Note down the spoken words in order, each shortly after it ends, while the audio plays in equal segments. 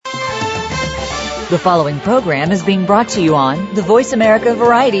The following program is being brought to you on the Voice America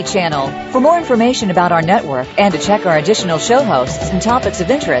Variety Channel. For more information about our network and to check our additional show hosts and topics of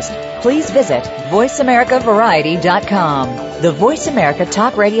interest, please visit voiceamericavariety.com. The Voice America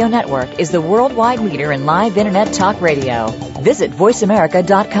Talk Radio Network is the worldwide leader in live Internet talk radio. Visit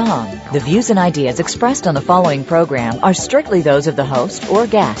voiceamerica.com. The views and ideas expressed on the following program are strictly those of the host or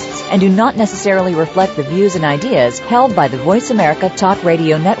guests and do not necessarily reflect the views and ideas held by the Voice America Talk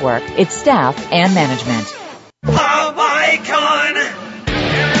Radio Network, its staff, and management. Oh my God!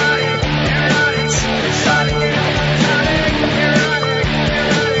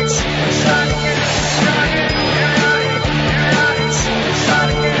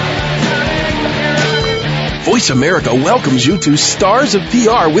 Voice America welcomes you to Stars of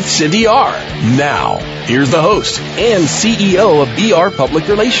PR with Cindy R. Now, here's the host and CEO of BR Public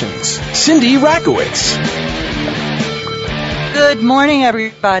Relations, Cindy Rakowitz. Good morning,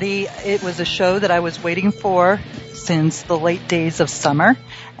 everybody. It was a show that I was waiting for since the late days of summer,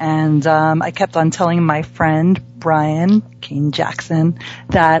 and I kept on telling my friend Bryan Cain-Jackson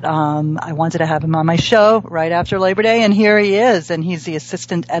that I wanted to have him on my show right after Labor Day, and here he is, and he's the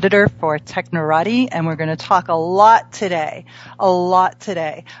assistant editor for Technorati, and we're going to talk a lot today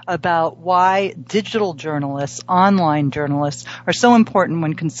about why digital journalists, online journalists, are so important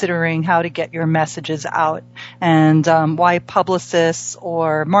when considering how to get your messages out, and why publicists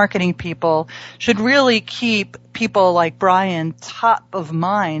or marketing people should really keep people like Bryan top of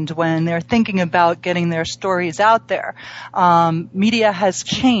mind when they're thinking about getting their stories out there. Media has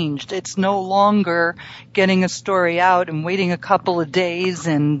changed. It's no longer getting a story out and waiting a couple of days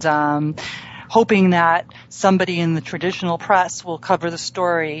and hoping that somebody in the traditional press will cover the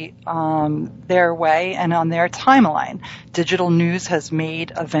story their way and on their timeline. Digital news has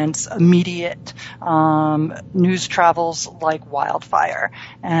made events immediate. News travels like wildfire.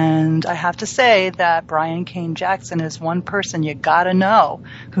 And I have to say that Bryan Cain-Jackson is one person you gotta know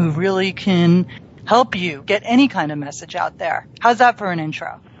who really can help you get any kind of message out there. How's that for an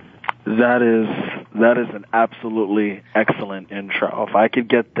intro? That is an absolutely excellent intro. If I could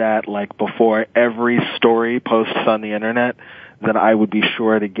get that like before every story posts on the internet, then I would be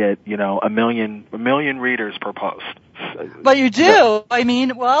sure to get, a million readers per post. But you do. I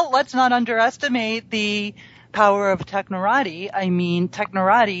mean, well, let's not underestimate the power of Technorati. I mean,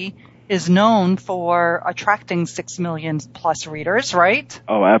 Technorati is known for attracting 6 million plus readers, right?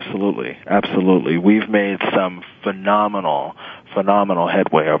 Oh, absolutely. Absolutely. We've made some phenomenal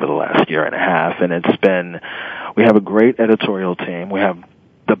headway over the last year and a half, and we have a great editorial team. We have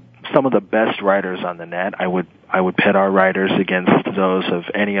some of the best writers on the net. I would pit our writers against those of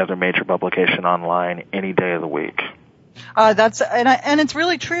any other major publication online any day of the week. And it's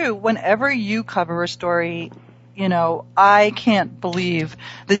really true. Whenever you cover a story, I can't believe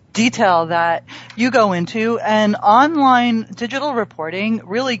the detail that you go into, and online digital reporting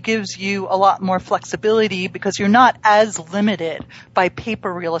really gives you a lot more flexibility because you're not as limited by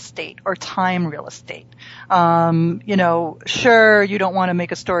paper real estate or time real estate. Sure, you don't want to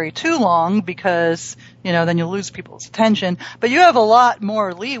make a story too long because, then you'll lose people's attention, but you have a lot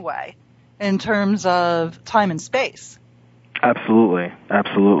more leeway in terms of time and space. Absolutely.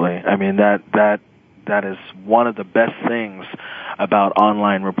 I mean, that is one of the best things about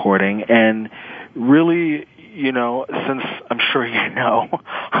online reporting. And really, since I'm sure a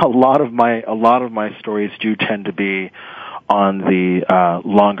lot of my stories do tend to be on the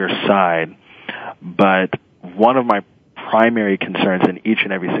longer side. But one of my primary concerns in each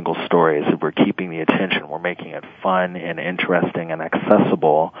and every single story is that we're keeping the attention. We're making it fun and interesting and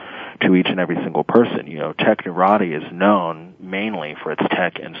accessible to each and every single person. Technorati is known mainly for its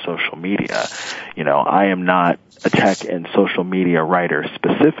tech and social media. I am not a tech and social media writer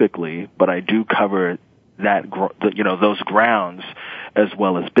specifically, but I do cover those grounds as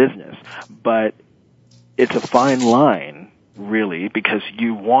well as business. But it's a fine line, really, because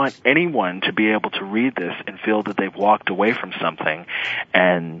you want anyone to be able to read this and feel that they've walked away from something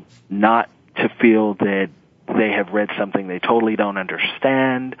and not to feel that they have read something they totally don't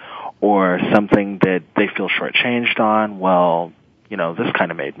understand or something that they feel shortchanged on. Well, this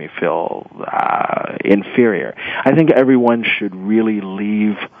kind of made me feel inferior. I think everyone should really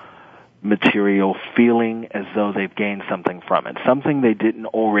leave material feeling as though they've gained something from it, something they didn't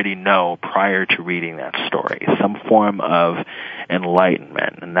already know prior to reading that story, some form of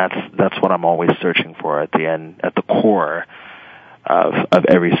enlightenment, and that's what I'm always searching for at the end, at the core of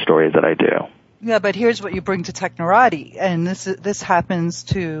every story that I do. Yeah, but here's what you bring to Technorati, and this happens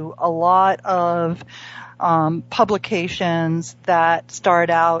to a lot of publications that start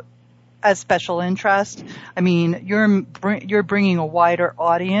out as special interest. I mean, you're bringing a wider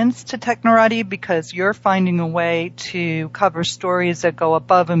audience to Technorati because you're finding a way to cover stories that go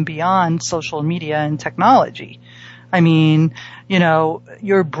above and beyond social media and technology. I mean,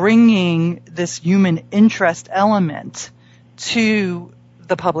 you're bringing this human interest element to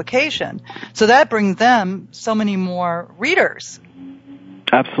the publication. So that brings them so many more readers.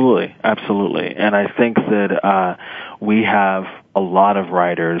 Absolutely. And I think that we have a lot of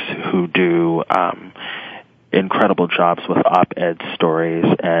writers who do incredible jobs with op-ed stories,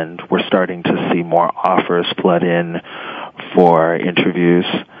 and we're starting to see more offers flood in for interviews.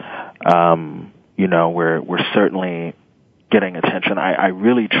 We're certainly getting attention. I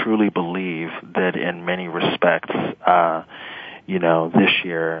really truly believe that in many respects, this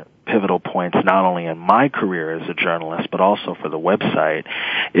year, pivotal points not only in my career as a journalist, but also for the website,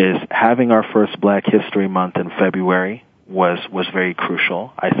 is having our first Black History Month in February was very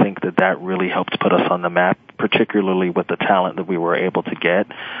crucial. I think that really helped put us on the map, particularly with the talent that we were able to get,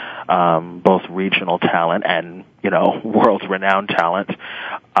 both regional talent and, world-renowned talent.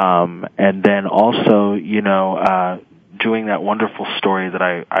 And then also, doing that wonderful story that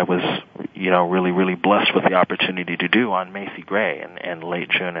I was, really, really blessed with the opportunity to do on Macy Gray in late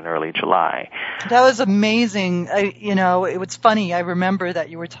June and early July. That was amazing. It was funny. I remember that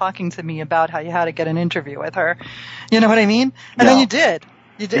you were talking to me about how you had to get an interview with her. You know what I mean? And then you did.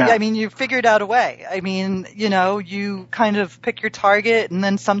 You did. Yeah. I mean, you figured out a way. I mean, you kind of pick your target, and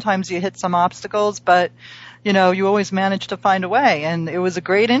then sometimes you hit some obstacles, but, you always manage to find a way, and it was a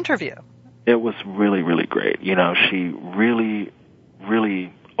great interview. It was really, really great. She really,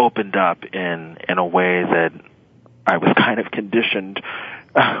 really opened up in a way that I was kind of conditioned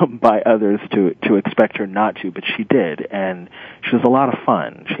by others to expect her not to, but she did, and she was a lot of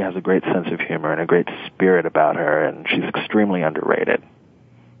fun. She has a great sense of humor and a great spirit about her, and she's extremely underrated.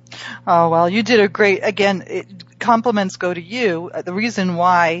 Oh, well, you did a great, compliments go to you. The reason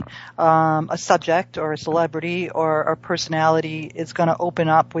why a subject or a celebrity or a personality is going to open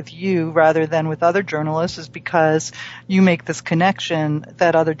up with you rather than with other journalists is because you make this connection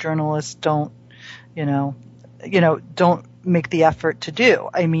that other journalists don't make the effort to do.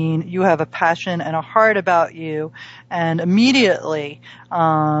 I mean, you have a passion and a heart about you, and immediately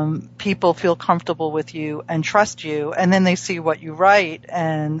people feel comfortable with you and trust you, and then they see what you write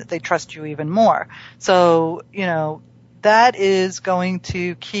and they trust you even more. So, that is going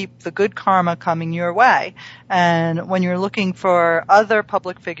to keep the good karma coming your way. And when you're looking for other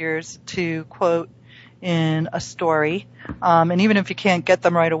public figures to quote in a story, and even if you can't get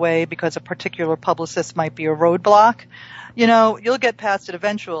them right away because a particular publicist might be a roadblock, you'll get past it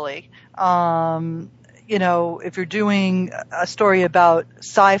eventually. If you're doing a story about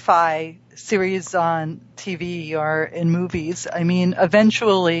sci-fi series on TV or in movies, I mean,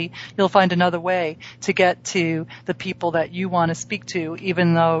 eventually you'll find another way to get to the people that you want to speak to,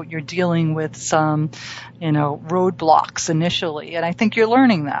 even though you're dealing with some, roadblocks initially. And I think you're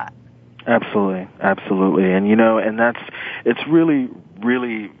learning that. Absolutely. And, it's really,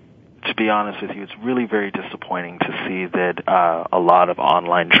 really, to be honest with you, it's really very disappointing to see that a lot of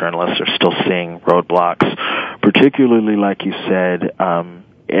online journalists are still seeing roadblocks, particularly, like you said,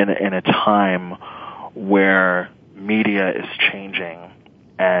 in a time where media is changing.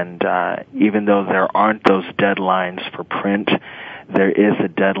 And even though there aren't those deadlines for print, there is a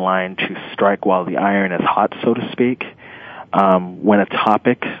deadline to strike while the iron is hot, so to speak.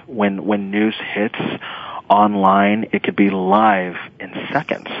 When news hits online, it could be live in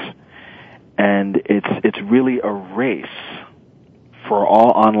seconds. And it's really a race for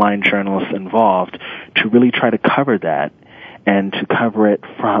all online journalists involved to really try to cover that and to cover it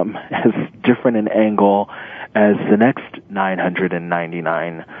from as different an angle as the next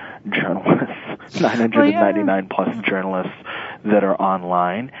 999 journalists, 999 plus journalists that are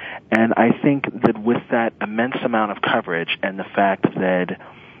online. And I think that with that immense amount of coverage and the fact that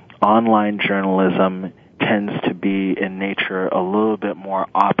online journalism tends to be in nature a little bit more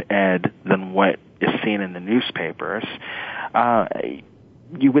op-ed than what is seen in the newspapers,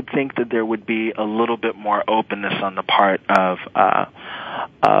 you would think that there would be a little bit more openness on the part of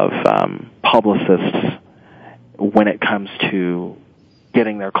publicists when it comes to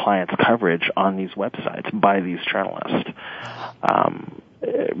getting their clients' coverage on these websites by these journalists,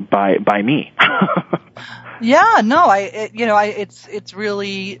 by me. Yeah, no, it's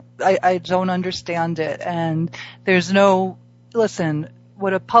really, I don't understand it. And there's listen,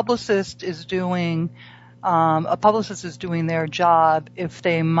 what a publicist is doing their job if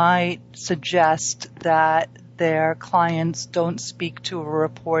they might suggest that their clients don't speak to a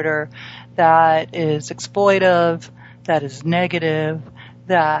reporter that is exploitive, that is negative,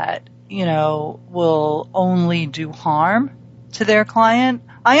 that, will only do harm to their client.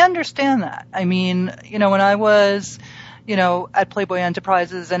 I understand that. I mean, when I was, at Playboy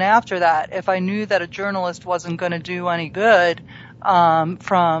Enterprises and after that, if I knew that a journalist wasn't going to do any good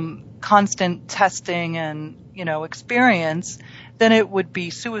from constant testing and, experience, then it would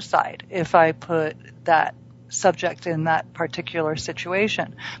be suicide if I put that subject in that particular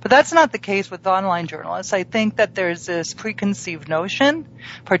situation. But that's not the case with online journalists. I think that there's this preconceived notion,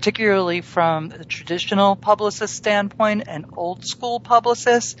 particularly from the traditional publicist standpoint and old school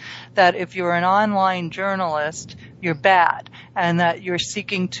publicists, that if you're an online journalist, you're bad and that you're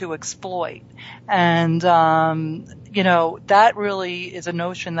seeking to exploit. And, that really is a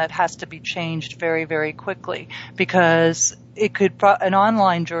notion that has to be changed very, very quickly, because an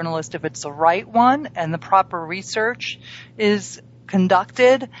online journalist, if it's the right one and the proper research is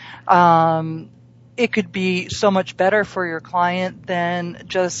conducted, it could be so much better for your client than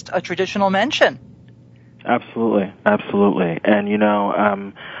just a traditional mention. Absolutely.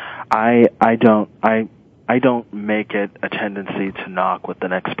 And I don't make it a tendency to knock what the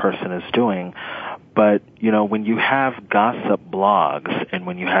next person is doing, but when you have gossip blogs and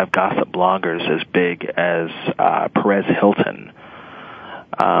when you have gossip bloggers as big as Perez Hilton,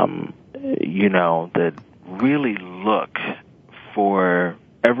 that really look for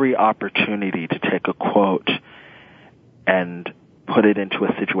every opportunity to take a quote and put it into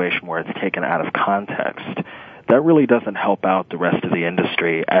a situation where it's taken out of context, that really doesn't help out the rest of the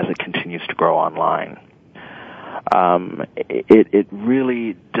industry as it continues to grow online. It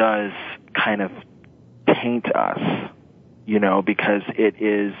really does kind of taint us, because it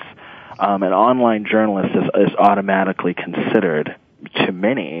is an online journalist is automatically considered to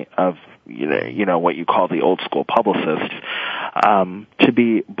many of what you call the old school publicists to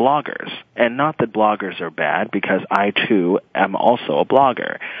be bloggers. And not that bloggers are bad, because I too am also a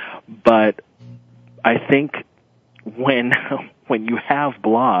blogger, but I think when you have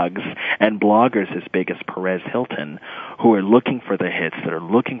blogs and bloggers as big as Perez Hilton, who are looking for the hits, that are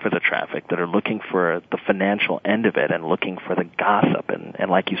looking for the traffic, that are looking for the financial end of it and looking for the gossip and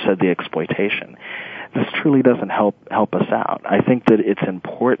like you said, the exploitation, this truly doesn't help us out. I think that it's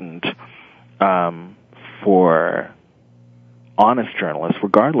important for honest journalists,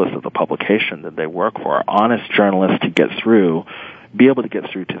 regardless of the publication that they work for, honest journalists to be able to get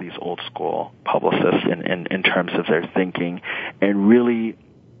through to these old school publicists in terms of their thinking. And really,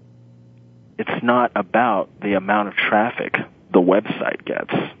 it's not about the amount of traffic the website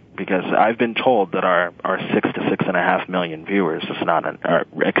gets, because I've been told that our 6 to 6.5 million readers is not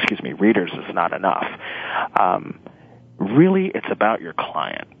enough. Really, it's about your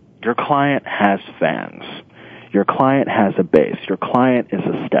client. Your client has fans. Your client has a base. Your client is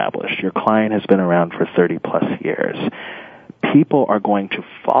established. Your client has been around for 30 plus years. People are going to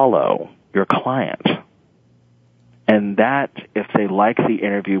follow your client. And that, if they like the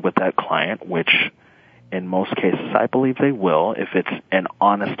interview with that client, which in most cases I believe they will, if it's an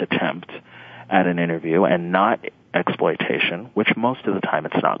honest attempt at an interview and not exploitation, which most of the time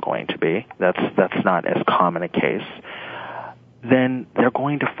it's not going to be, that's not as common a case, then they're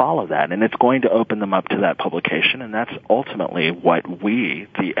going to follow that, and it's going to open them up to that publication, and that's ultimately what we,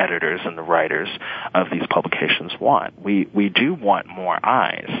 the editors and the writers of these publications, want. We do want more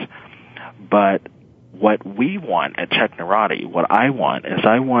eyes, but what we want at Technorati, what I want is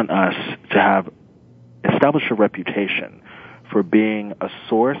I want us to establish a reputation for being a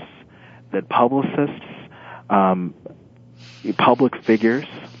source that publicists, public figures,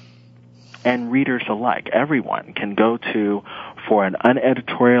 and readers alike, everyone, can go to for an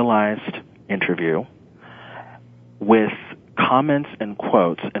uneditorialized interview with comments and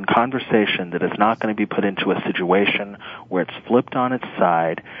quotes and conversation that is not going to be put into a situation where it's flipped on its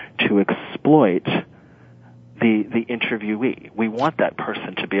side to exploit the interviewee. We want that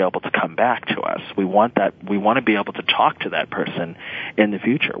person to be able to come back to us. We want to be able to talk to that person in the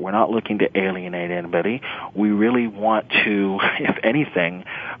future. We're not looking to alienate anybody. We really want to, if anything,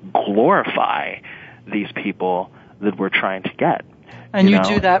 glorify these people that we're trying to get. And you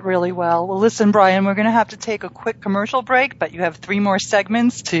do that really well. Well, listen, Bryan, we're going to have to take a quick commercial break, but you have 3 more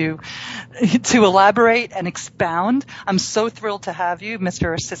segments to elaborate and expound. I'm so thrilled to have you,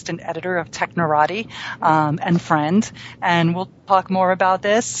 Mr. Assistant Editor of Technorati, and friend. And we'll talk more about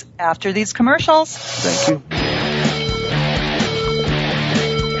this after these commercials. Thank you.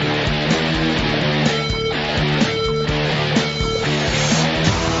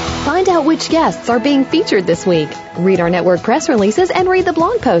 Find out which guests are being featured this week. Read our network press releases and read the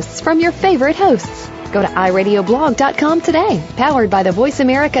blog posts from your favorite hosts. Go to iradioblog.com today, powered by the Voice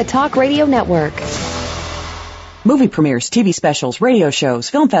America Talk Radio Network. Movie premieres, TV specials, radio shows,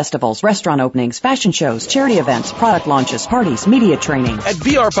 film festivals, restaurant openings, fashion shows, charity events, product launches, parties, media training. At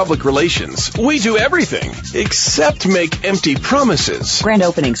VR Public Relations, we do everything except make empty promises. Grand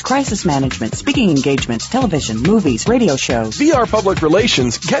openings, crisis management, speaking engagements, television, movies, radio shows. VR Public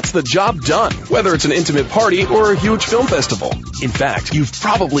Relations gets the job done, whether it's an intimate party or a huge film festival. In fact, you've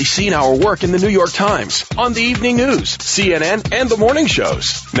probably seen our work in the New York Times, on the evening news, CNN, and the morning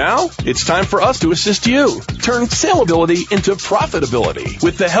shows. Now, it's time for us to assist you. Turn saleability into profitability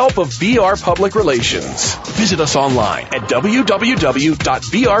with the help of VR Public Relations. Visit us online at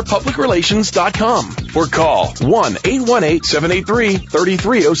www.vrpublicrelations.com or call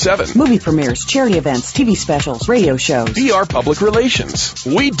 1-818-783-3307. Movie premieres, charity events, TV specials, radio shows. VR Public Relations.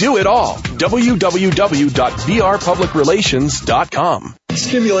 We do it all. www.vrpublicrelations.com.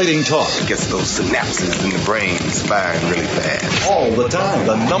 Stimulating talk gets those synapses in the brain firing really fast. All the time.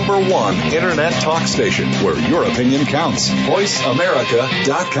 The #1 internet talk station where your opinion counts.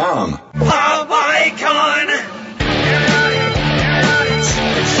 VoiceAmerica.com. Pop icon.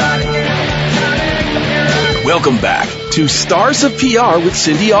 Welcome back to Stars of PR with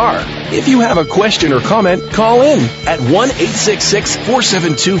Cindy R. If you have a question or comment, call in at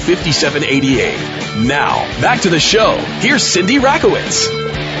 1-866-472-5788. Now, back to the show. Here's Cindy Rakowitz.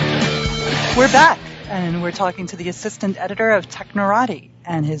 We're back, and we're talking to the assistant editor of Technorati,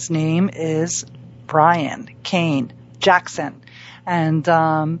 and his name is Bryan Cain-Jackson. And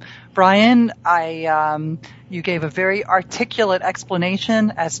Bryan, you gave a very articulate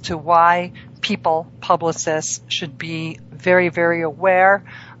explanation as to why publicists should be very, very aware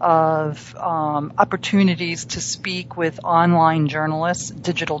of opportunities to speak with online journalists,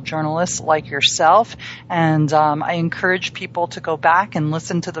 digital journalists like yourself. And I encourage people to go back and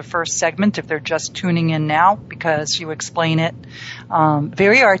listen to the first segment if they're just tuning in now, because you explain it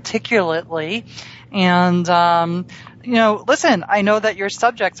very articulately. And listen, I know that your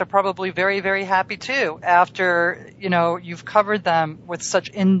subjects are probably very, very happy too after, you've covered them with such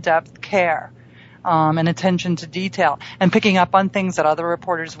in-depth care and attention to detail and picking up on things that other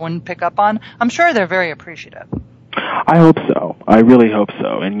reporters wouldn't pick up on. I'm sure they're very appreciative. I hope so. I really hope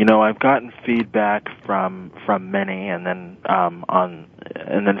so. And I've gotten feedback from many, and then from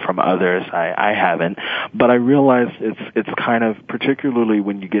others I haven't. But I realize it's kind of, particularly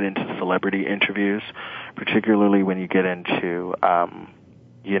when you get into celebrity interviews, particularly when you get into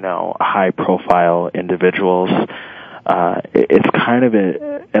high profile individuals, it's kind of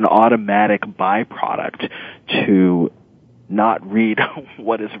an automatic byproduct to not read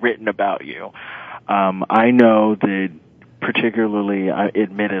what is written about you. I know that particularly,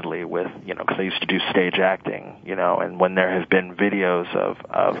 admittedly, with, because I used to do stage acting, and when there have been videos of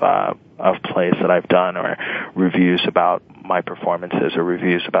plays that I've done or reviews about my performances or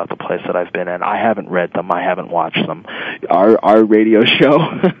reviews about the place that I've been in, I haven't read them, I haven't watched them. Our radio show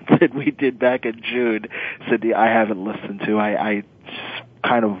that we did back in June, Cindy, I haven't listened to. I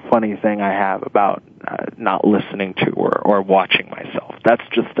kind of funny thing I have about not listening to or watching myself. That's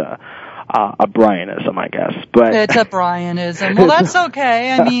just a Bryanism, I guess. But it's a Bryanism. Well, that's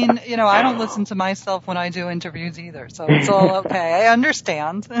okay. I mean, I don't listen to myself when I do interviews either, so it's all okay. I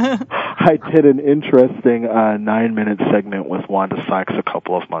understand. I did an interesting 9-minute segment with Wanda Sykes a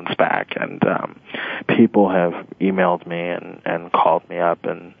couple of months back, and people have emailed me and called me up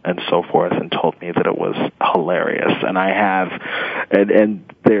and so forth and told me that it was hilarious. And I have, and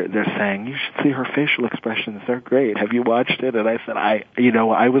they're saying, you should see her facial expressions. They're great. Have you watched it? And I said, I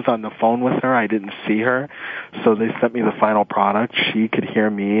was on the phone with her. I didn't see her. So they sent me the final product. She could hear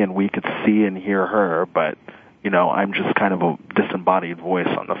me and we could see and hear her, but I'm just kind of a disembodied voice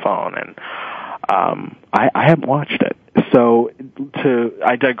on the phone, and I haven't watched it. So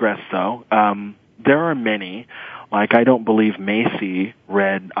I digress though. There are many, like I don't believe Macy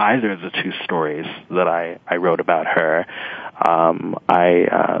read either of the two stories that I wrote about her.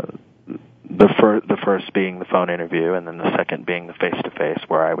 The first being the phone interview, and then the second being the face-to-face,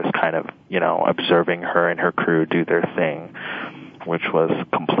 where I was kind of, observing her and her crew do their thing, which was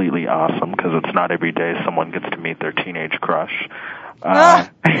completely awesome, because it's not every day someone gets to meet their teenage crush. Yeah.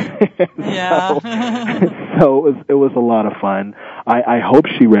 So it was a lot of fun. I hope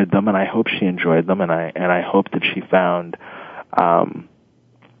she read them, and I hope she enjoyed them, and I hope that she found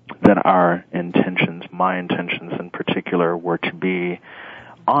that our intentions, my intentions in particular, were to be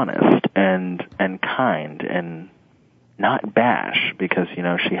honest and kind and not bash, because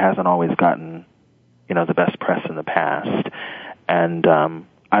she hasn't always gotten the best press in the past, and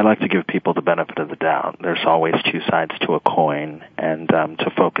I like to give people the benefit of the doubt. There's always two sides to a coin, and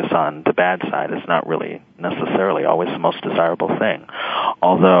to focus on the bad side is not really necessarily always the most desirable thing.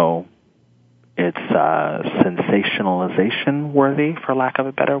 Although sensationalization worthy, for lack of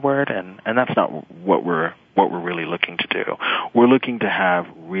a better word, and that's not what we're really looking to do. We're looking to have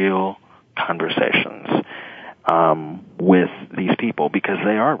real conversations with these people, because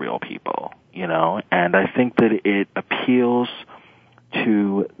they are real people, and I think that it appeals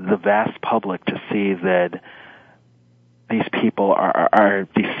to the vast public to see that these people are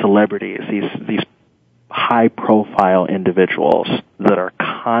these celebrities, these high-profile individuals that are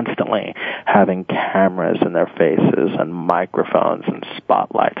constantly having cameras in their faces and microphones and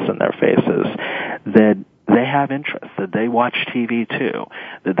spotlights in their faces, that they have interests, that they watch TV too,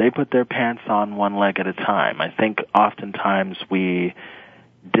 that they put their pants on one leg at a time. I think oftentimes we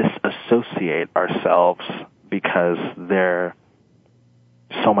disassociate ourselves because they're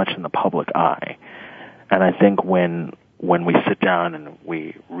so much in the public eye. And I think when we sit down and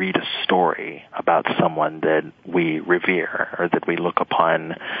we read a story about someone that we revere or that we look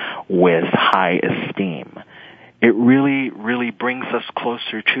upon with high esteem, it really, really brings us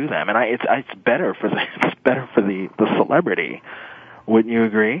closer to them. And it's better for the celebrity. Wouldn't you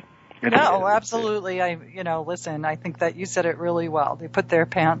agree? No, absolutely. Listen, I think that you said it really well. They put their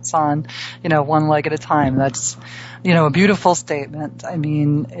pants on, one leg at a time. That's, a beautiful statement. I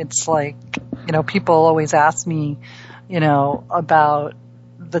mean, it's like, people always ask me, about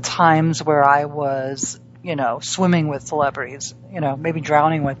the times where I was, swimming with celebrities, maybe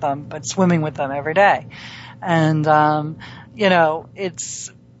drowning with them, but swimming with them every day. And,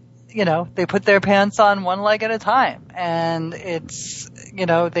 it's, they put their pants on one leg at a time. And it's,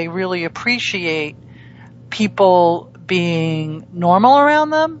 they really appreciate people being normal around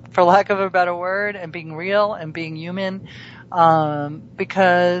them, for lack of a better word, and being real and being human.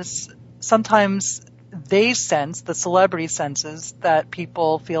 Because sometimes the celebrity senses that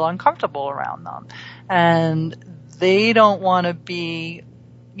people feel uncomfortable around them. And they don't want to be,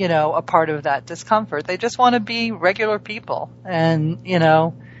 a part of that discomfort. They just want to be regular people and,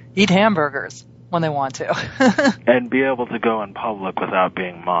 eat hamburgers when they want to. And be able to go in public without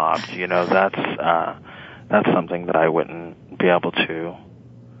being mobbed. That's something that I wouldn't be able to,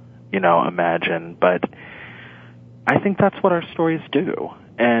 imagine. But I think that's what our stories do.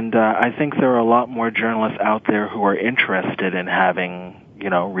 And I think there are a lot more journalists out there who are interested in having,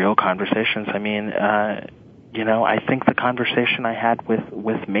 real conversations. I mean, I think the conversation I had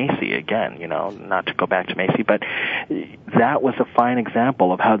with Macy, again, not to go back to Macy, but that was a fine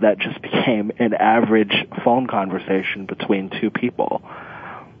example of how that just became an average phone conversation between two people.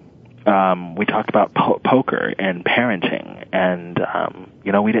 We talked about poker and parenting, and,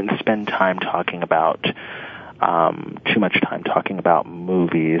 we didn't spend time talking about too much time talking about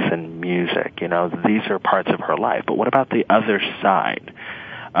movies and music. These are parts of her life. But what about the other side?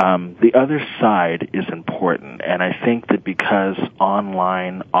 The other side is important, and I think that because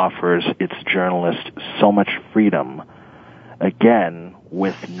online offers its journalists so much freedom, again,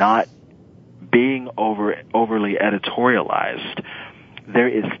 with not being overly editorialized, there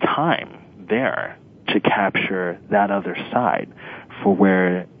is time there to capture that other side. For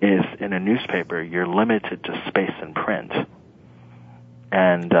where is in a newspaper, you're limited to space and print.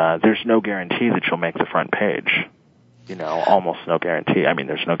 And there's no guarantee that you'll make the front page. Almost no guarantee. I mean,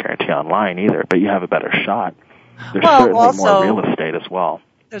 there's no guarantee online either, but you have a better shot. There's certainly also more real estate as well.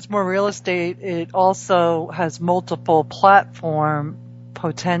 There's more real estate. It also has multiple platform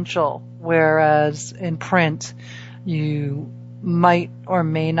potential, whereas in print, you might or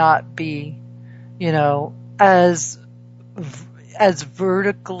may not be, as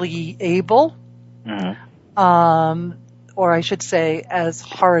vertically able, or I should say as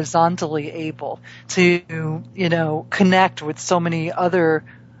horizontally able to, connect with so many other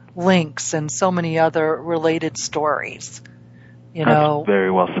links and so many other related stories. That's very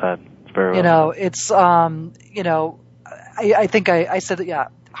well said. Very well said. It's, I think I said that, yeah,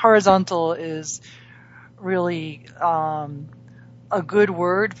 horizontal is really, a good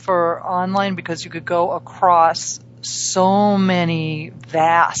word for online, because you could go across so many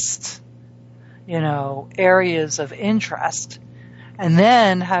vast, areas of interest, and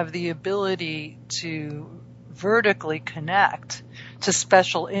then have the ability to vertically connect to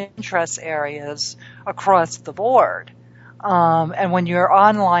special interest areas across the board. And when you're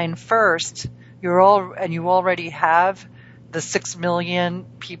online first, you already have the 6 million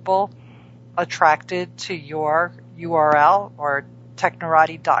people attracted to your URL or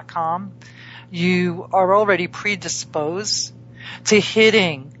Technorati.com. You are already predisposed to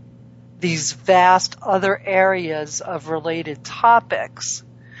hitting these vast other areas of related topics.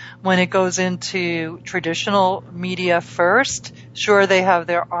 When it goes into traditional media first, sure, they have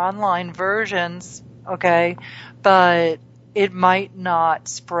their online versions, okay, but it might not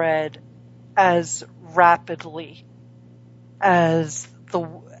spread as rapidly as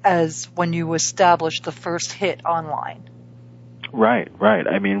when you establish the first hit online. Right.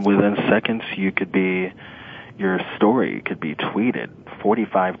 I mean, within seconds, your story could be tweeted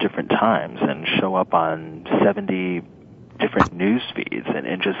 45 different times and show up on 70 different news feeds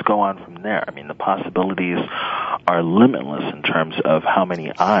and just go on from there. I mean, the possibilities are limitless in terms of how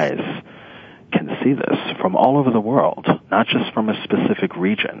many eyes can see this from all over the world, not just from a specific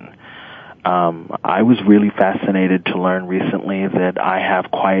region. I was really fascinated to learn recently that I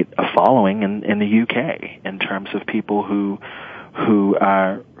have quite a following in the UK in terms of people who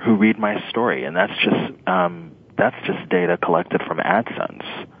read my story, and that's just data collected from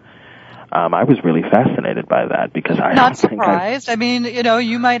AdSense. I was really fascinated by that because I not surprised. I mean,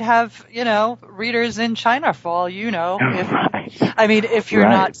 you might have, readers in China for all you know. If you're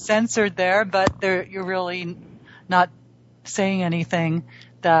not censored there, but you're really not saying anything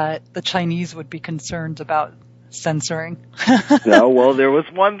that the Chinese would be concerned about censoring. No, well, there was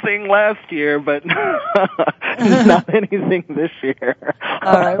one thing last year, but not anything this year.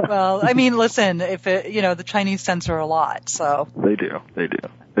 All right. Well, I mean, listen, if the Chinese censor a lot, so they do.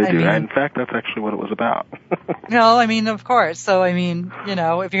 In fact, that's actually what it was about. No, I mean, of course. So, I mean, if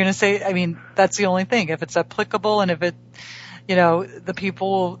you're going to say, I mean, that's the only thing. If it's applicable and if it, the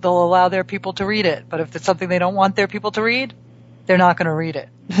people, they'll allow their people to read it. But if it's something they don't want their people to read, they're not going to read it.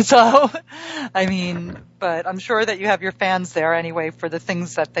 So, I mean, but I'm sure that you have your fans there anyway for the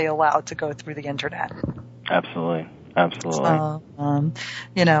things that they allow to go through the internet. Absolutely. So,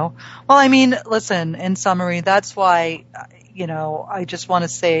 well, I mean, listen, in summary, that's why, I just want to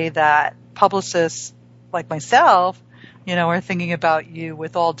say that publicists like myself, are thinking about you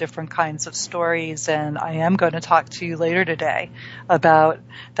with all different kinds of stories. And I am going to talk to you later today about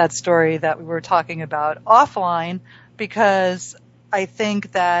that story that we were talking about offline, because I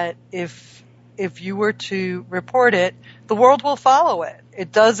think that if you were to report it, the world will follow it.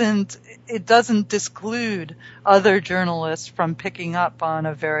 It doesn't disclude other journalists from picking up on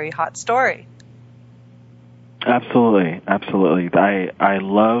a very hot story. Absolutely. I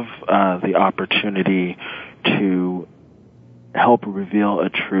love the opportunity to help reveal a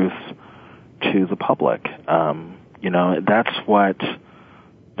truth to the public. That's what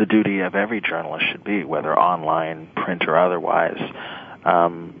the duty of every journalist should be, whether online, print, or otherwise,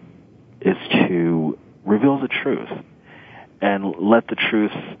 is to reveal the truth and let the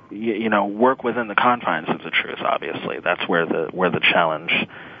truth, work within the confines of the truth. Obviously, that's where the challenge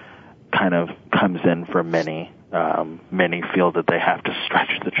kind of comes in for many. Many feel that they have to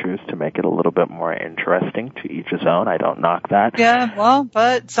stretch the truth to make it a little bit more interesting. To each his own. I don't knock that. Yeah, well,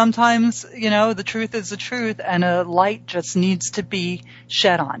 but sometimes, the truth is the truth, and a light just needs to be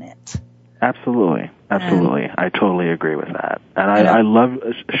shed on it. Absolutely. I totally agree with that. And I love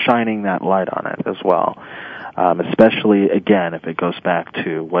shining that light on it as well. Especially, again, if it goes back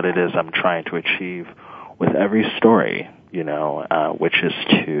to what it is I'm trying to achieve with every story, which is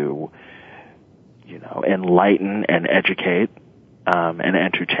to, enlighten and educate, and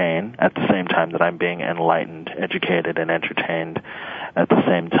entertain at the same time that I'm being enlightened, educated, and entertained at the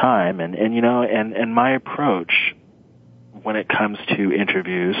same time. And my approach when it comes to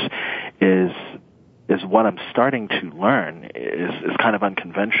interviews is what I'm starting to learn is kind of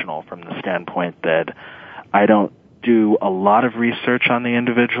unconventional from the standpoint that I don't do a lot of research on the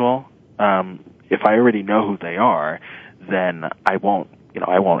individual. If I already know who they are, then I won't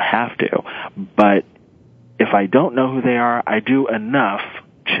have to. But if I don't know who they are, I do enough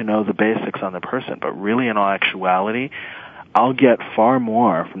to know the basics on the person. But really, in all actuality, I'll get far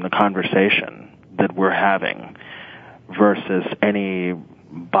more from the conversation that we're having versus any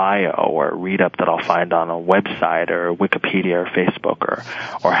bio or read-up that I'll find on a website or Wikipedia or Facebook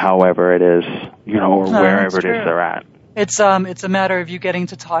or however it is, or wherever it is they're at. It's a matter of you getting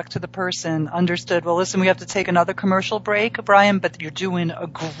to talk to the person. Understood. Well, listen, we have to take another commercial break, Bryan, but you're doing a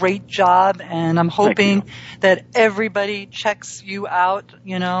great job, and I'm hoping that everybody checks you out,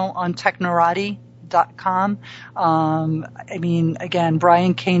 on Technorati.com. Again,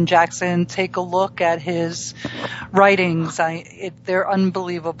 Bryan Cain-Jackson, take a look at his writings. They're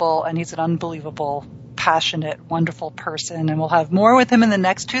unbelievable, and he's an unbelievable, passionate, wonderful person, and we'll have more with him in the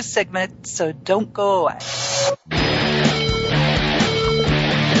next 2 segments, so don't go away.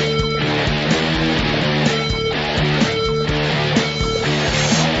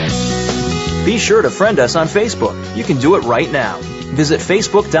 Be sure to friend us on Facebook. You can do it right now. Visit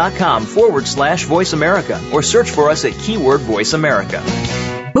Facebook.com/Voice America or search for us at keyword Voice America.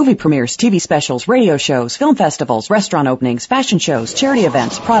 movie premieres, TV specials, radio shows, film festivals, restaurant openings, fashion shows, charity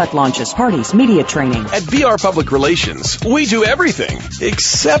events, product launches, parties, media training. At VR Public Relations, we do everything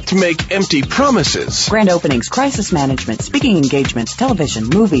except make empty promises. Grand openings, crisis management, speaking engagements, television,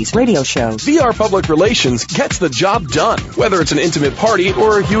 movies, radio shows. VR Public Relations gets the job done, whether it's an intimate party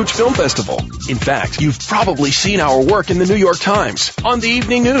or a huge film festival. In fact, you've probably seen our work in the New York Times, on the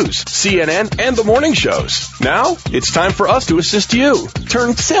evening news, CNN, and the morning shows. Now, it's time for us to assist you.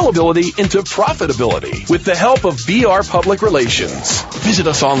 Turn saleability into profitability with the help of VR Public Relations. Visit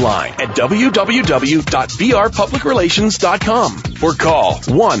us online at www.vrpublicrelations.com or call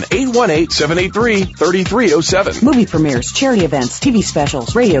 1-818-783-3307. Movie premieres, charity events, TV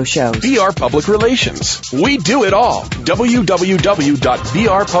specials, radio shows. VR Public Relations. We do it all.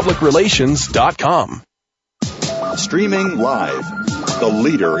 www.vrpublicrelations.com. Streaming live. The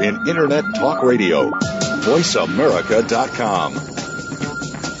leader in Internet talk radio. VoiceAmerica.com.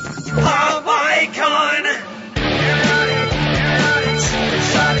 Pop icon.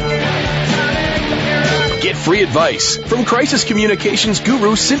 Get free advice from crisis communications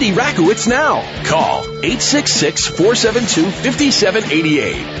guru Cindy Rakowitz now. Call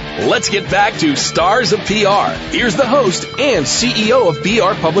 866-472-5788. Let's get back to Stars of PR. Here's the host and CEO of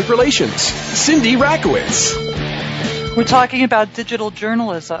BR Public Relations, Cindy Rakowitz. We're talking about digital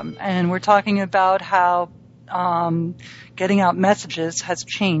journalism, and we're talking about how getting out messages has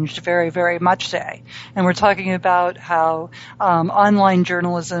changed very, very much today. And we're talking about how online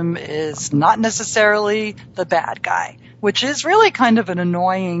journalism is not necessarily the bad guy, which is really kind of an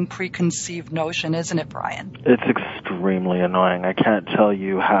annoying preconceived notion, isn't it, Bryan? It's extremely annoying. I can't tell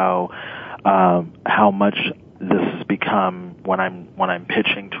you how much this has become when I'm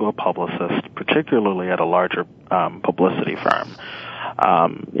pitching to a publicist, particularly at a larger publicity firm.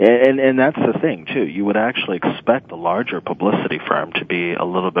 And that's the thing too. You would actually expect a larger publicity firm to be a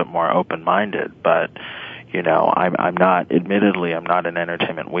little bit more open-minded, but you know, I'm not an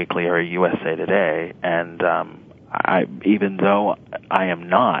Entertainment Weekly or a USA Today, and even though I am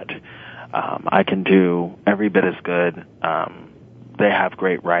not, I can do every bit as good. They have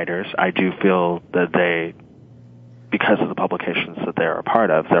great writers. I do feel that because of the publications that they're a part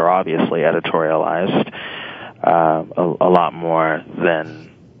of, they're obviously editorialized a lot more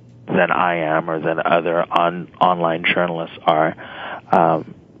than I am or than other online journalists are.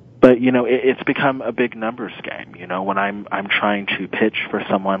 But you know, it's become a big numbers game. You know, when I'm trying to pitch for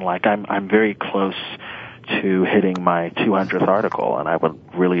someone, like I'm very close to hitting my 200th article, and I would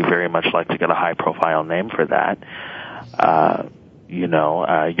really very much like to get a high-profile name for that.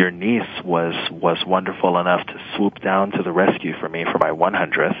 Your niece was wonderful enough to swoop down to the rescue for me for my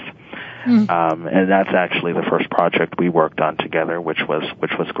 100th. And that's actually the first project we worked on together, which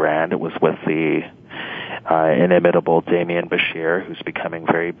was grand. It was with the inimitable Damien Bashir, who's becoming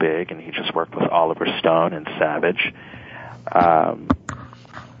very big, and he just worked with Oliver Stone and Savage.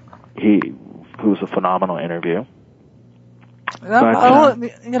 Who was a phenomenal interview. But,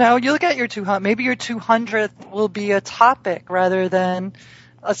 you look at your 200. Maybe your 200th will be a topic rather than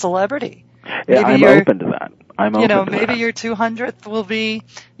a celebrity. Yeah, I'm open to that. Maybe your 200th will be,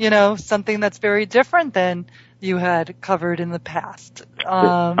 something that's very different than you had covered in the past.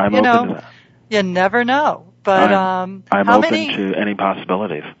 I'm open to that. You never know. But I'm open to any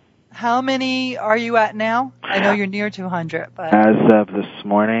possibilities. How many are you at now? I know you're near 200, but as of this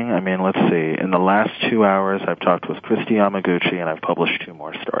morning, let's see. In the last 2 hours, I've talked with Christy Yamaguchi, and I've published 2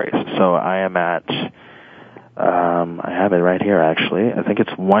 more stories. So I am at, I have it right here, actually. I think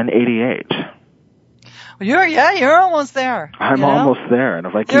it's 188. You're almost there. I'm almost there, and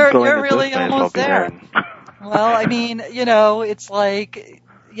if I keep going at really this pace, almost I'll be there. Well, it's like,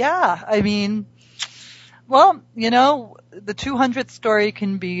 the 200th story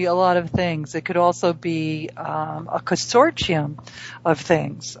can be a lot of things. It could also be a consortium of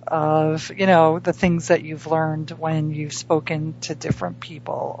things, of, the things that you've learned when you've spoken to different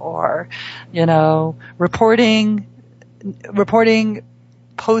people, or, reporting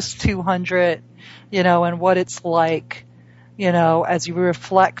post 200, and what it's like, as you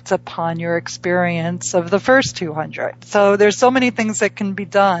reflect upon your experience of the first 200. So there's so many things that can be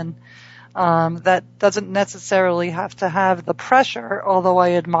done. That doesn't necessarily have to have the pressure, although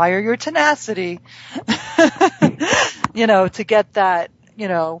I admire your tenacity, to get that,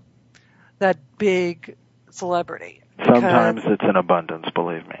 that big celebrity. Sometimes it's in abundance,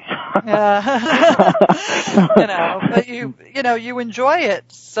 believe me. Yeah. But you enjoy it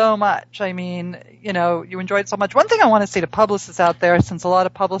so much. You enjoy it so much. One thing I want to say to publicists out there, since a lot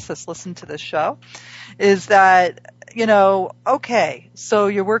of publicists listen to this show, is that, okay, so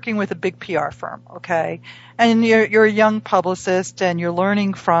you're working with a big PR firm, okay, and you're a young publicist and you're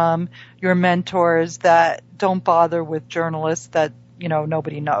learning from your mentors that don't bother with journalists that,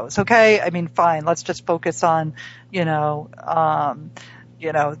 nobody knows, okay? I mean, fine, let's just focus on, the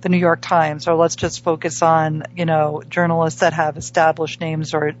New York Times, or let's just focus on, journalists that have established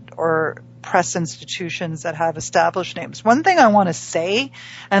names or press institutions that have established names. One thing I want to say,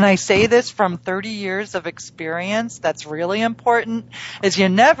 and I say this from 30 years of experience that's really important, is you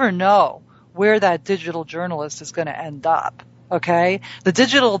never know where that digital journalist is going to end up, okay? The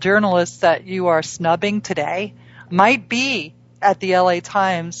digital journalist that you are snubbing today might be at the LA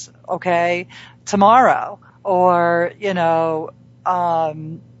Times, okay, tomorrow, or,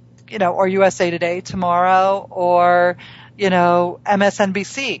 or USA Today tomorrow, or,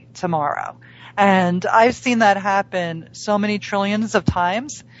 MSNBC tomorrow. And I've seen that happen so many trillions of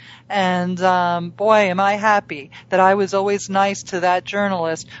times. And, boy, am I happy that I was always nice to that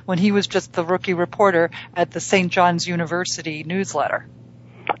journalist when he was just the rookie reporter at the St. John's University newsletter.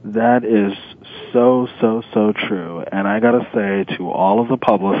 That is so true. And I gotta say to all of the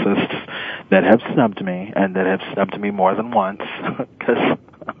publicists that have snubbed me, and that have snubbed me more than once, because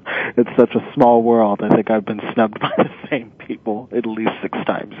it's such a small world. I think I've been snubbed by the same people at least 6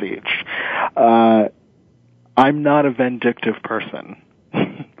 times each. I'm not a vindictive person,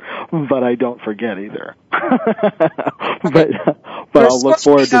 but I don't forget either. but I'll look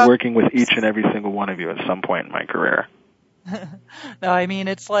forward to working with each and every single one of you at some point in my career. No, I mean,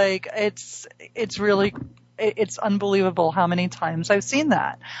 it's like, it's really, it's unbelievable how many times I've seen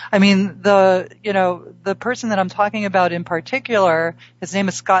that. I mean, the person that I'm talking about in particular, his name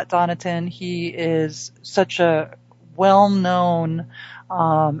is Scott Donaton. He is such a well-known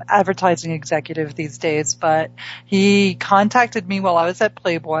advertising executive these days, but he contacted me while I was at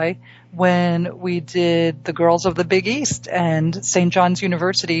Playboy when we did the Girls of the Big East, and St. John's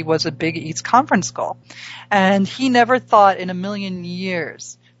University was a Big East conference school. And he never thought in a million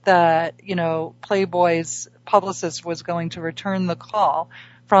years that, Playboy's publicist was going to return the call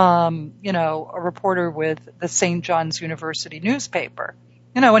from, a reporter with the St. John's University newspaper,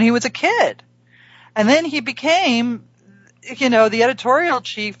 when he was a kid. And then he became, the editorial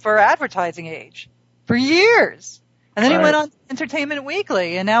chief for Advertising Age for years. And then he went on to Entertainment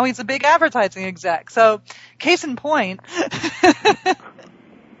Weekly, and now he's a big advertising exec. So, case in point.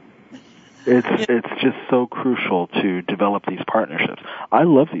 It's just so crucial to develop these partnerships. I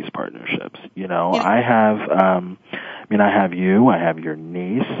love these partnerships. I have you, I have your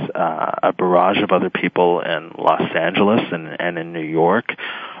niece, a barrage of other people in Los Angeles and in New York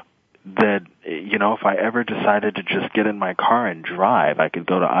that, if I ever decided to just get in my car and drive, I could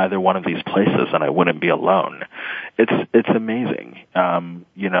go to either one of these places and I wouldn't be alone. It's amazing.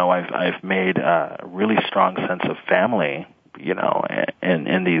 I've made a really strong sense of family,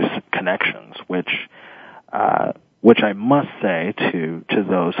 in these connections, which I must say to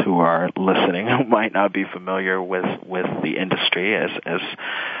those who are listening who might not be familiar with the industry as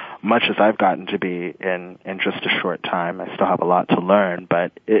much as I've gotten to be in just a short time. I still have a lot to learn,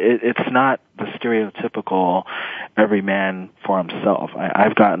 but it's not the stereotypical every man for himself.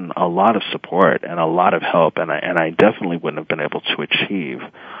 I've gotten a lot of support and a lot of help, and I definitely wouldn't have been able to achieve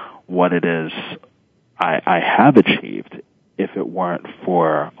what it is I have achieved if it weren't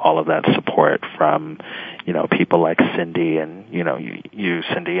for all of that support from, people like Cindy and, you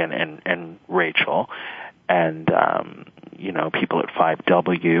Cindy and Rachel, and, people at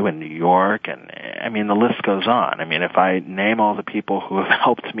 5W in New York, and I mean, the list goes on. I mean, if I name all the people who have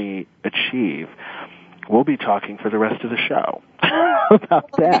helped me achieve, we'll be talking for the rest of the show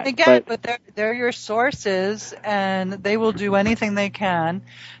about that. Again, but they're your sources, and they will do anything they can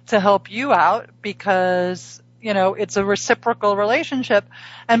to help you out because, it's a reciprocal relationship,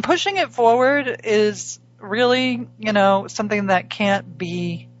 and pushing it forward is really, something that can't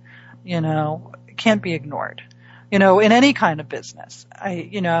be ignored. In any kind of business.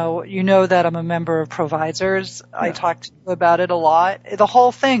 You know that I'm a member of Provisors. Yeah. I talk to you about it a lot. The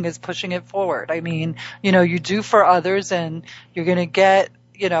whole thing is pushing it forward. I mean, you do for others and you're going to get,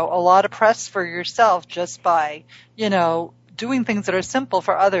 a lot of press for yourself just by, doing things that are simple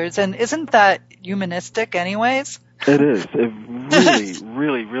for others. And isn't that humanistic anyways? It is. It really,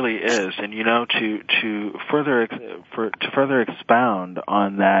 really, really is. And, to further expound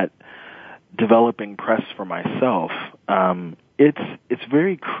on that, developing press for myself, it's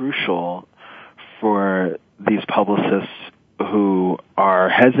very crucial for these publicists who are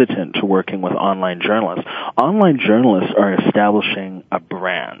hesitant to working with online journalists. Online journalists are establishing a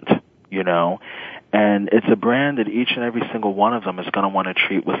brand, And it's a brand that each and every single one of them is going to want to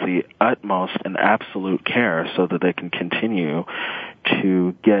treat with the utmost and absolute care so that they can continue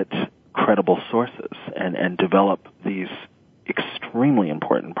to get credible sources and develop these extremely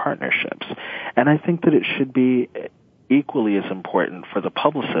important partnerships. And I think that it should be equally as important for the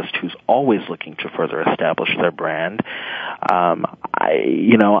publicist who's always looking to further establish their brand. I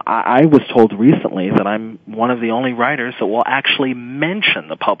was told recently that I'm one of the only writers that will actually mention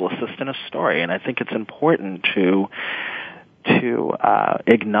the publicist in a story, and I think it's important to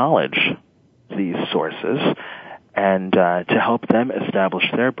acknowledge these sources and to help them establish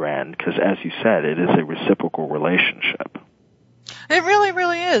their brand, because, as you said, it is a reciprocal relationship. It really,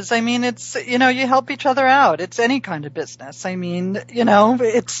 really is. I mean, it's, you help each other out. It's any kind of business. I mean,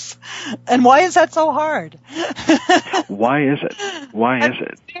 and why is that so hard? Why is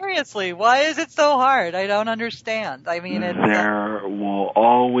it? Seriously, why is it so hard? I don't understand. I mean, there will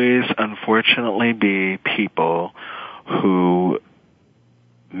always, unfortunately, be people who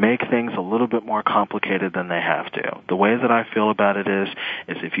make things a little bit more complicated than they have to. The way that I feel about it is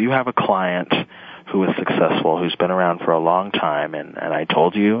if you have a client who is successful, who's been around for a long time, and I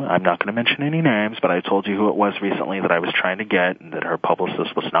told you, I'm not going to mention any names, but I told you who it was recently that I was trying to get, and that her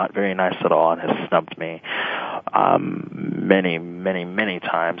publicist was not very nice at all and has snubbed me many, many, many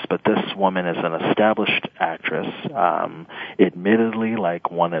times. But this woman is an established actress, admittedly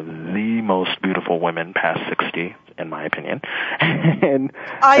like one of the most beautiful women past 60, in my opinion.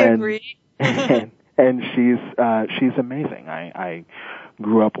 I agree. and she's amazing. I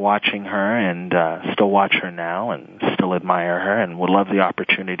grew up watching her and still watch her now and still admire her and would love the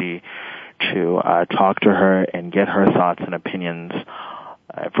opportunity to talk to her and get her thoughts and opinions,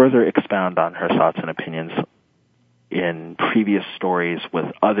 further expound on her thoughts and opinions in previous stories with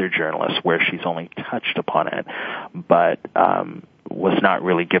other journalists where she's only touched upon it, but was not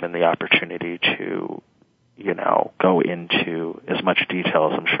really given the opportunity to, go into as much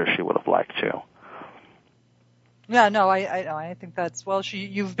detail as I'm sure she would have liked to. Yeah, no, I think that's,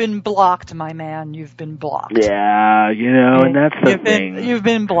 you've been blocked, my man. You've been blocked. Yeah, and that's the thing. You've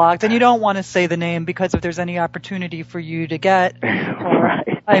been blocked, and you don't want to say the name because if there's any opportunity for you to get,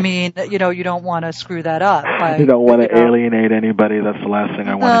 right. I mean, you don't want to screw that up. You don't want to alienate anybody. That's the last thing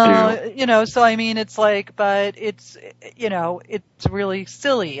I want to do. So I mean, it's like, but it's, it's really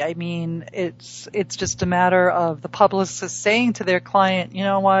silly. I mean, it's just a matter of the publicist saying to their client, you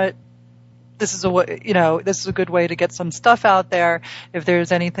know what? This is a good way to get some stuff out there. If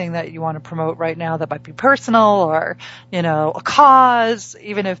there's anything that you want to promote right now that might be personal or, a cause,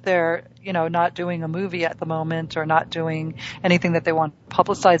 even if they're, not doing a movie at the moment or not doing anything that they want to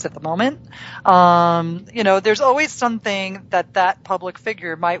publicize at the moment. There's always something that public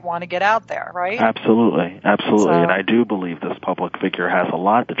figure might want to get out there, right? Absolutely. And I do believe this public figure has a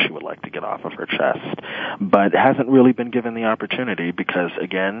lot that she would like to get off of her chest, but hasn't really been given the opportunity because,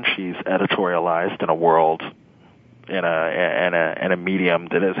 again, she's editorialized in a world, in a medium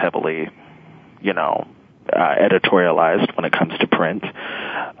that is heavily, editorialized when it comes to print.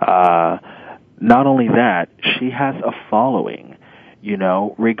 Not only that, she has a following,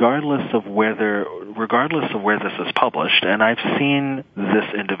 regardless of where this is published. And I've seen this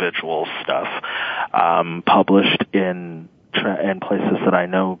individual's stuff published in places that I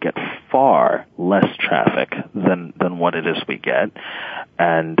know get far less traffic than what it is we get.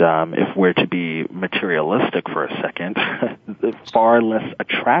 And if we're to be materialistic for a second, far less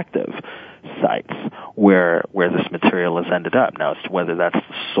attractive sites where this material has ended up. Now, as to whether that's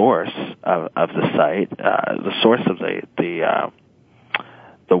the source of the site, the source of the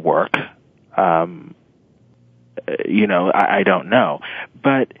work, I don't know.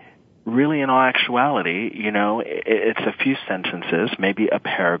 But really, in all actuality, it's a few sentences, maybe a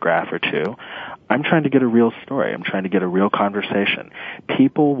paragraph or two. I'm trying to get a real story. I'm trying to get a real conversation.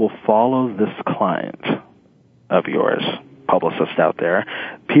 People will follow this client of yours, publicists out there.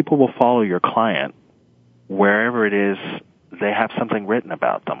 People will follow your client wherever it is they have something written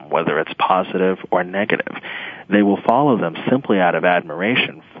about them, whether it's positive or negative. They will follow them simply out of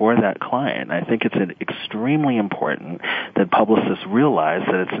admiration for that client. I think it's extremely important that publicists realize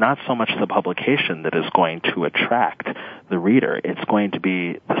that it's not so much the publication that is going to attract the reader. It's going to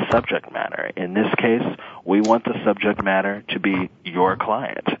be the subject matter. In this case, we want the subject matter to be your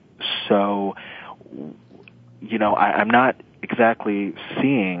client. So, I'm not exactly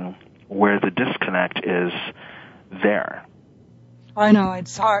seeing where the disconnect is there. I know,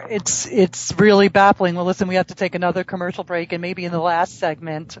 it's hard. It's really baffling. Well, listen, we have to take another commercial break, and maybe in the last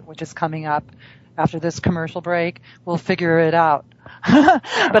segment, which is coming up after this commercial break, we'll figure it out.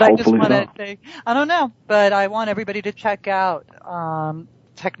 But I just want to say, I don't know, but I want everybody to check out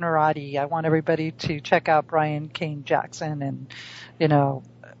Technorati. I want everybody to check out Bryan Cain-Jackson and,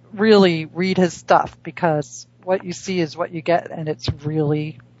 really read his stuff, because what you see is what you get, and it's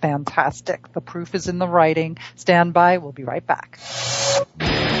really fantastic. The proof is in the writing. Stand by. We'll be right back.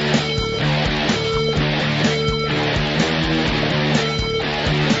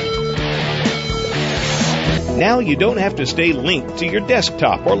 Now you don't have to stay linked to your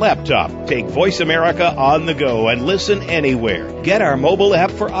desktop or laptop. Take Voice America on the go and listen anywhere. Get our mobile app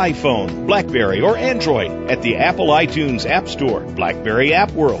for iPhone, BlackBerry, or Android at the Apple iTunes App Store, BlackBerry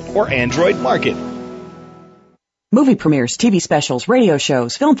App World, or Android Market. Movie premieres, TV specials, radio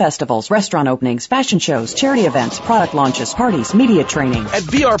shows, film festivals, restaurant openings, fashion shows, charity events, product launches, parties, media training. At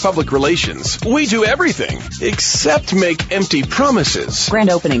VR Public Relations, we do everything except make empty promises. Grand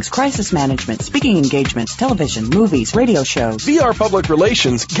openings, crisis management, speaking engagements, television, movies, radio shows. VR Public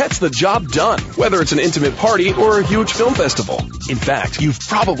Relations gets the job done, whether it's an intimate party or a huge film festival. In fact, you've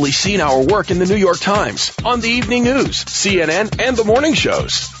probably seen our work in the New York Times, on the evening news, CNN, and the morning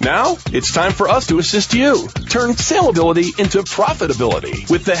shows. Now, it's time for us to assist you. Turn saleability into profitability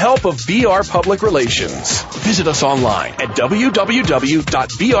with the help of VR Public Relations. Visit us online at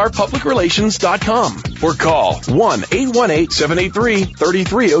www.vrpublicrelations.com or call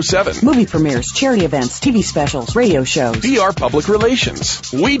 1-818-783-3307. Movie premieres, charity events, TV specials, radio shows. VR Public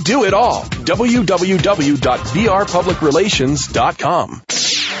Relations. We do it all. www.vrpublicrelations.com.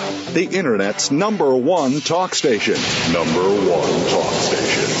 The Internet's #1 talk station. #1 talk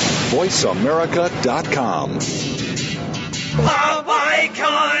station. VoiceAmerica.com. Pop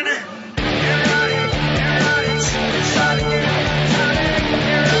icon.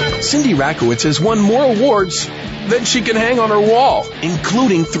 Cindy Rakowitz has won more awards than she can hang on her wall,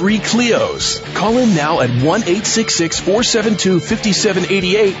 including 3 Clios. Call in now at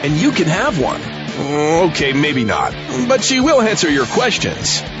 1-866-472-5788 and you can have one. Okay, maybe not, but she will answer your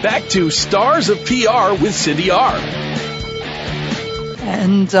questions. Back to Stars of PR with Cindy R.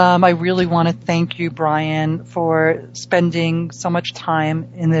 And I really want to thank you, Bryan, for spending so much time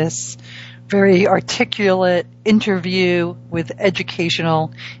in this very articulate interview with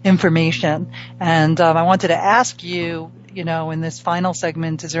educational information. And I wanted to ask you, in this final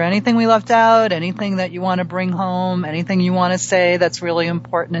segment, is there anything we left out, anything that you want to bring home, anything you want to say that's really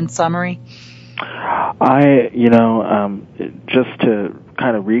important in summary? Just to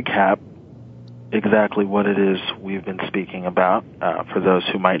kind of recap exactly what it is we've been speaking about, for those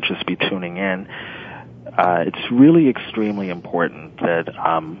who might just be tuning in, it's really extremely important that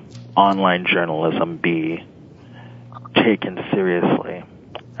online journalism be taken seriously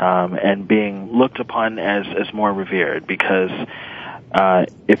and being looked upon as more revered, because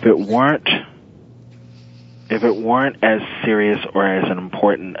if it weren't as serious or as an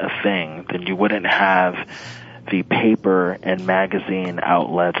important a thing, then you wouldn't have the paper and magazine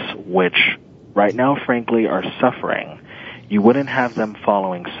outlets, which right now, frankly, are suffering. You wouldn't have them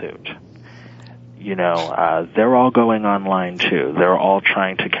following suit. They're all going online too. They're all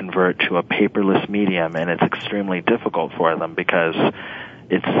trying to convert to a paperless medium, and it's extremely difficult for them because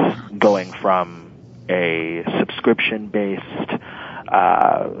it's going from a subscription-based,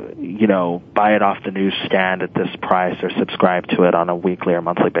 buy it off the newsstand at this price or subscribe to it on a weekly or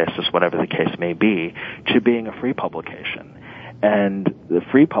monthly basis, whatever the case may be, to being a free publication. And the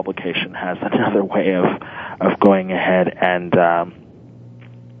free publication has another way of going ahead and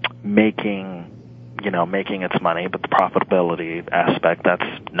making its money, but the profitability aspect, that's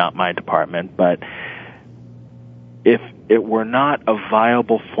not my department. But if it were not a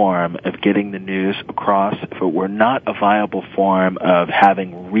viable form of getting the news across, if it were not a viable form of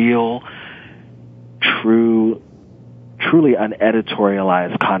having real, truly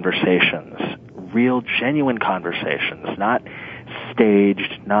uneditorialized conversations, real, genuine conversations, not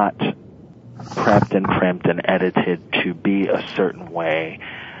staged, not prepped and primed and edited to be a certain way,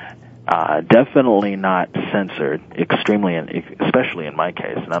 definitely not censored, especially in my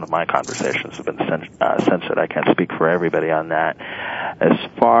case. None of my conversations have been censored. I can't speak for everybody on that. As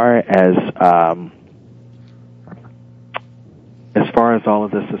far as all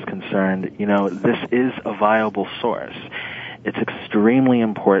of this is concerned, this is a viable source. It's extremely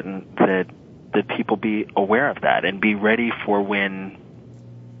important that people be aware of that and be ready for when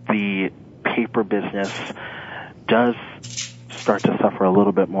the paper business does start to suffer a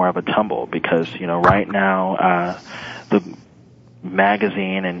little bit more of a tumble, because right now the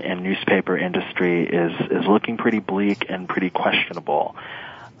magazine and newspaper industry is looking pretty bleak and pretty questionable.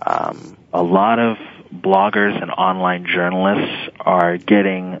 A lot of bloggers and online journalists are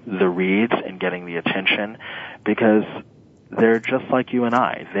getting the reads and getting the attention because they're just like you and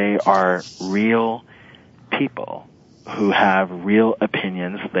I. They are real people. who have real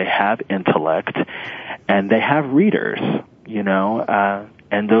opinions, they have intellect, and they have readers,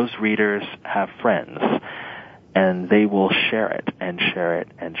 and those readers have friends, and they will share it and share it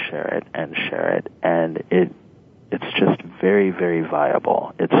and share it and share it, and it's just very, very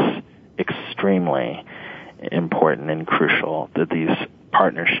viable. It's extremely important and crucial that these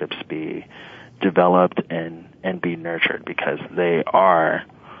partnerships be developed and be nurtured, because they are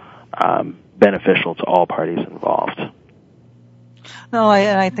beneficial to all parties involved. No,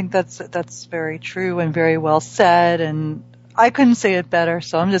 I think that's very true and very well said, and I couldn't say it better,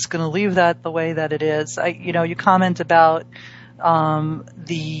 so I'm just going to leave that the way that it is. You comment about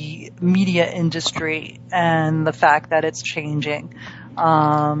the media industry and the fact that it's changing.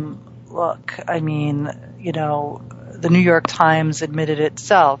 Look, the New York Times admitted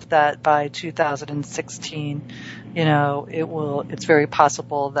itself that by 2016, it's very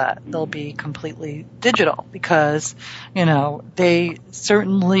possible that they'll be completely digital, because, they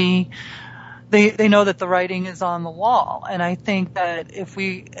certainly, they know that the writing is on the wall. And I think that if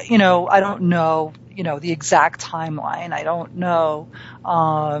we, I don't know, the exact timeline. I don't know,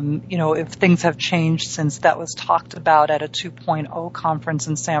 if things have changed since that was talked about at a 2.0 conference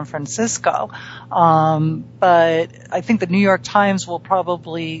in San Francisco. But I think the New York Times will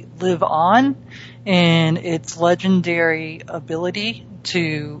probably live on in its legendary ability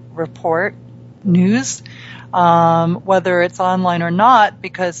to report news, whether it's online or not,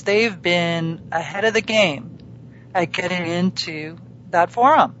 because they've been ahead of the game at getting into that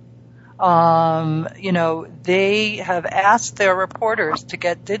forum. They have asked their reporters to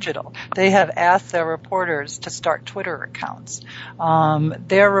get digital. They have asked their reporters to start Twitter accounts.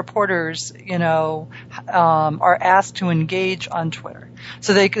 Their reporters, are asked to engage on Twitter.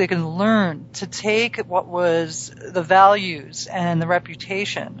 So they can learn to take what was the values and the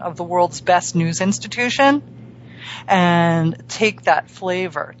reputation of the world's best news institution and take that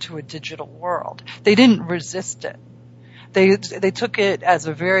flavor to a digital world. They didn't resist it. They took it as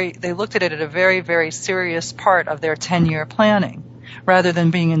they looked at it as a very, very serious part of their 10-year planning, rather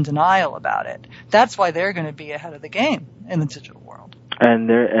than being in denial about it. That's why they're going to be ahead of the game in the digital world. And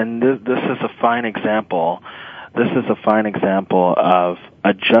this is a fine example. This is a fine example of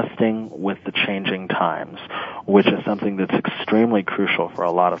adjusting with the changing times, which is something that's extremely crucial for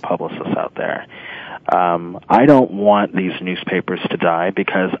a lot of publicists out there. I don't want these newspapers to die,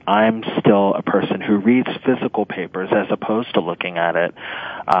 because I'm still a person who reads physical papers as opposed to looking at it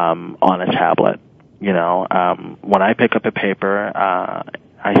on a tablet. When I pick up a paper,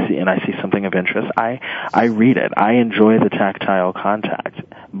 I see something of interest, I read it. I enjoy the tactile contact,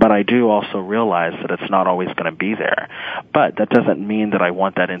 but I do also realize that it's not always going to be there. But that doesn't mean that I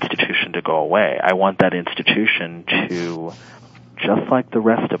want that institution to go away. I want that institution to, just like the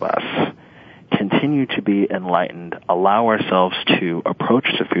rest of us, continue to be enlightened, allow ourselves to approach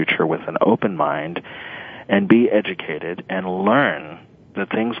the future with an open mind, and be educated and learn that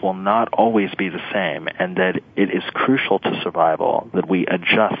things will not always be the same, and that it is crucial to survival that we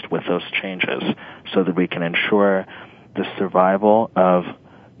adjust with those changes so that we can ensure the survival of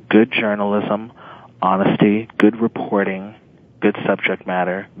good journalism, honesty, good reporting, good subject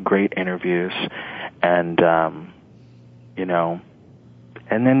matter, great interviews, and,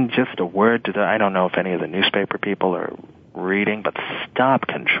 and then just a word to I don't know if any of the newspaper people are reading, but stop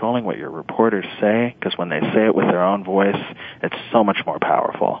controlling what your reporters say, because when they say it with their own voice, it's so much more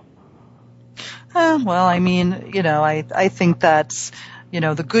powerful. I think that's,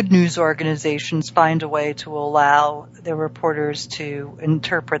 the good news organizations find a way to allow their reporters to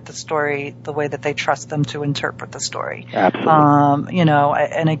interpret the story the way that they trust them to interpret the story. Absolutely.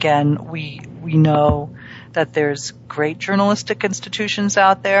 And again, we know that there's great journalistic institutions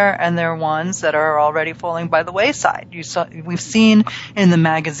out there, and there are ones that are already falling by the wayside. We've seen in the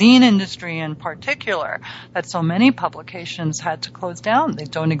magazine industry in particular that so many publications had to close down. They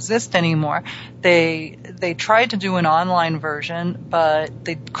don't exist anymore. They tried to do an online version, but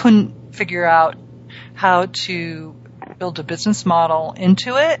they couldn't figure out how to build a business model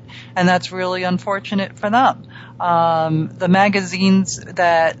into it, and that's really unfortunate for them. The magazines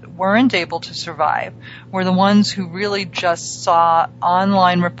that weren't able to survive were the ones who really just saw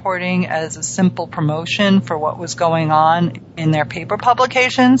online reporting as a simple promotion for what was going on in their paper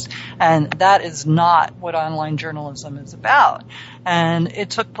publications, and that is not what online journalism is about. And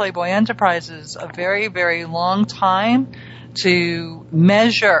it took Playboy Enterprises a very, very long time to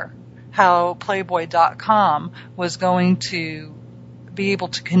measure how Playboy.com was going to be able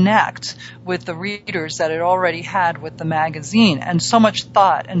to connect with the readers that it already had with the magazine. And so much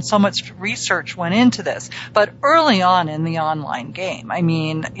thought and so much research went into this. But early on in the online game, I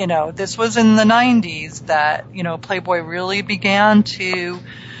mean, this was in the 90s that, Playboy really began to,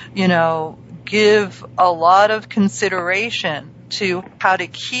 give a lot of consideration to how to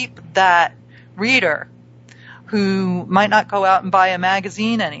keep that reader who might not go out and buy a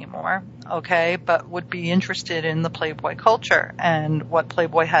magazine anymore, okay, but would be interested in the Playboy culture and what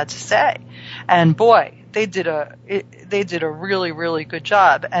Playboy had to say. And boy, they did a really, really good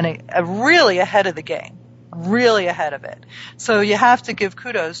job, and a really ahead of the game, really ahead of it. So you have to give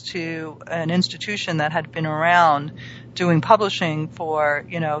kudos to an institution that had been around doing publishing for,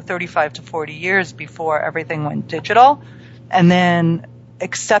 35 to 40 years before everything went digital, and then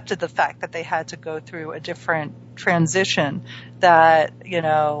accepted the fact that they had to go through a different transition that,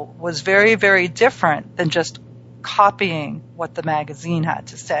 was very, very different than just copying what the magazine had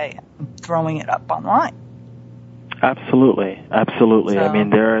to say and throwing it up online. Absolutely. So, I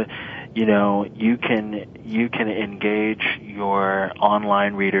mean, you can engage your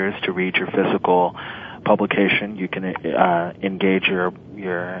online readers to read your physical publication. You can engage your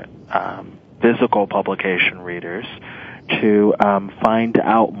physical publication readers to find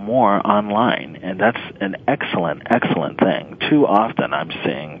out more online, and that's an excellent thing. Too often I'm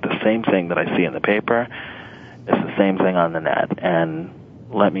seeing the same thing that I see in the paper. It's the same thing on the net, and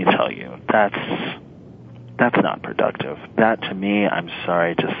let me tell you, that's not productive. That, to me, I'm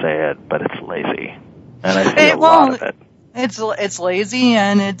sorry to say it, but it's lazy, and I see a lot of it. It's lazy,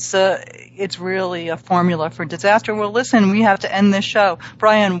 and it's really a formula for disaster. Well, listen, we have to end this show.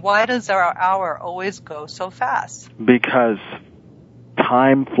 Bryan, why does our hour always go so fast? Because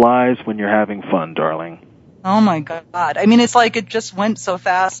time flies when you're having fun, darling. Oh my God. I mean, it's like it just went so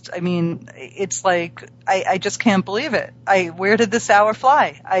fast. I mean, it's like, I just can't believe it. Where did this hour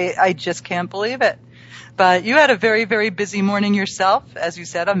fly? I just can't believe it. But you had a very, very busy morning yourself. As you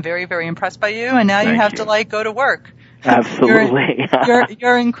said, I'm very, very impressed by you. And now you have to go to work. Absolutely.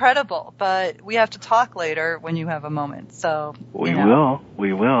 You're incredible, but we have to talk later when you have a moment. So we will.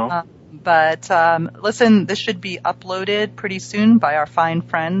 But listen, this should be uploaded pretty soon by our fine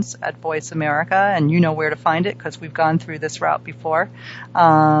friends at Voice America, and you know where to find it because we've gone through this route before.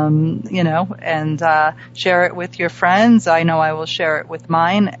 And share it with your friends. I know I will share it with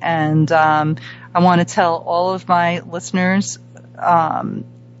mine, and I want to tell all of my listeners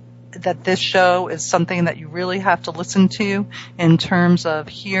that this show is something that you really have to listen to in terms of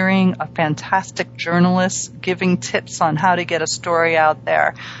hearing a fantastic journalist giving tips on how to get a story out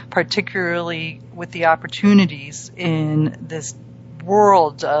there, particularly with the opportunities in this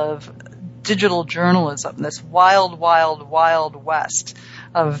world of digital journalism, this wild, wild, wild west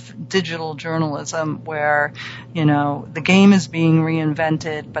of digital journalism where, the game is being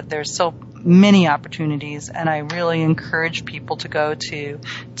reinvented, but there's so many opportunities, and I really encourage people to go to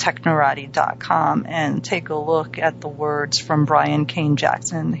Technorati.com and take a look at the words from Bryan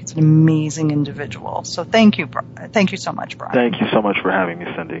Cain-Jackson. He's an amazing individual. So thank you so much, Bryan. Thank you so much for having me,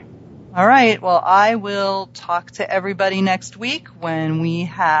 Cindy. All right. Well, I will talk to everybody next week when we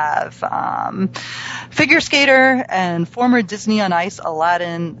have figure skater and former Disney on Ice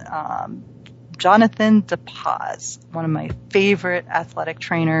Aladdin Jonathan DePaz, one of my favorite athletic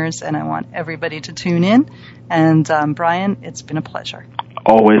trainers, and I want everybody to tune in. And Bryan, it's been a pleasure.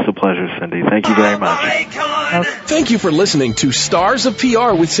 Always a pleasure, Cindy. Thank you very much. Thank you for listening to Stars of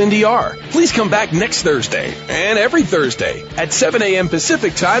PR with Cindy R. Please come back next Thursday and every Thursday at 7 a.m.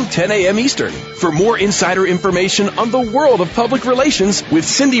 Pacific Time, 10 a.m. Eastern for more insider information on the world of public relations with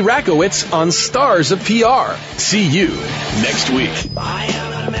Cindy Rakowitz on Stars of PR. See you next week.